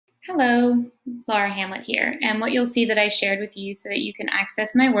Hello, Laura Hamlet here. And what you'll see that I shared with you so that you can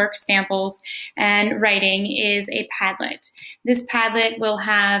access my work, samples, and writing is a Padlet. This Padlet will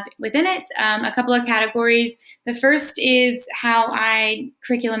have within it a couple of categories. The first is how I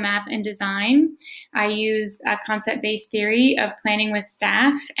curriculum map and design. I use a concept-based theory of planning with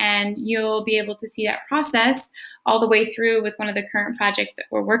staff, and you'll be able to see that process all the way through with one of the current projects that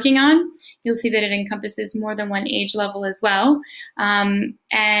we're working on. You'll see that it encompasses more than one age level as well,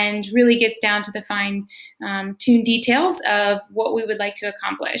 and really gets down to the fine-tuned details of what we would like to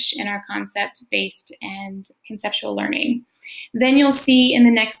accomplish in our concept-based and conceptual learning. Then you'll see in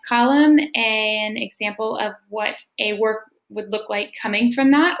the next column an example of what a work would look like coming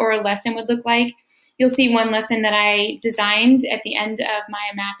from that, or a lesson would look like. You'll see one lesson that I designed at the end of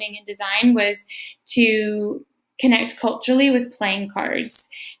my mapping and design was to connect culturally with playing cards.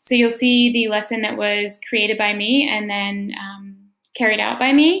 So you'll see the lesson that was created by me and then carried out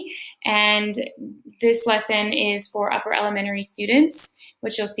by me. And this lesson is for upper elementary students,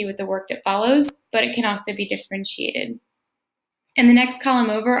 which you'll see with the work that follows, but it can also be differentiated. And the next column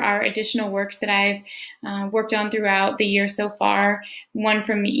over are additional works that I've worked on throughout the year so far, one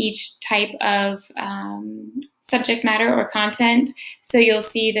from each type of subject matter or content. So you'll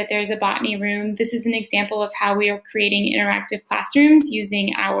see that there's a botany room. This is an example of how we are creating interactive classrooms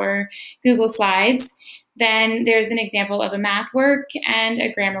using our Google Slides. Then there's an example of a math work and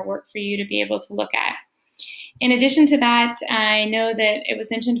a grammar work for you to be able to look at. In addition to that, I know that it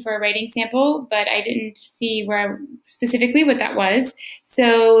was mentioned for a writing sample, but I didn't see specifically what that was.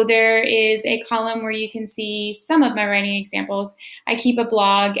 So there is a column where you can see some of my writing examples. I keep a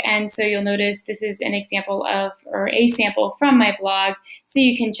blog, and so you'll notice this is an example of, or a sample from my blog, so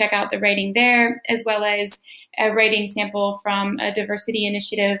you can check out the writing there, as well as a writing sample from a diversity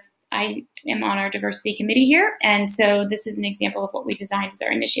initiative. I am on our diversity committee here, and so this is an example of what we designed as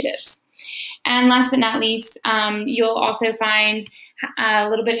our initiatives. And last but not least, you'll also find a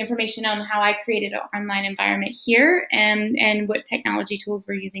little bit of information on how I created an online environment here and what technology tools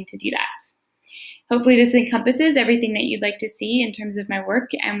we're using to do that. Hopefully this encompasses everything that you'd like to see in terms of my work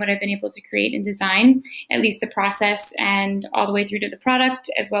and what I've been able to create and design, at least the process and all the way through to the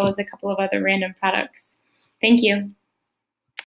product, as well as a couple of other random products. Thank you.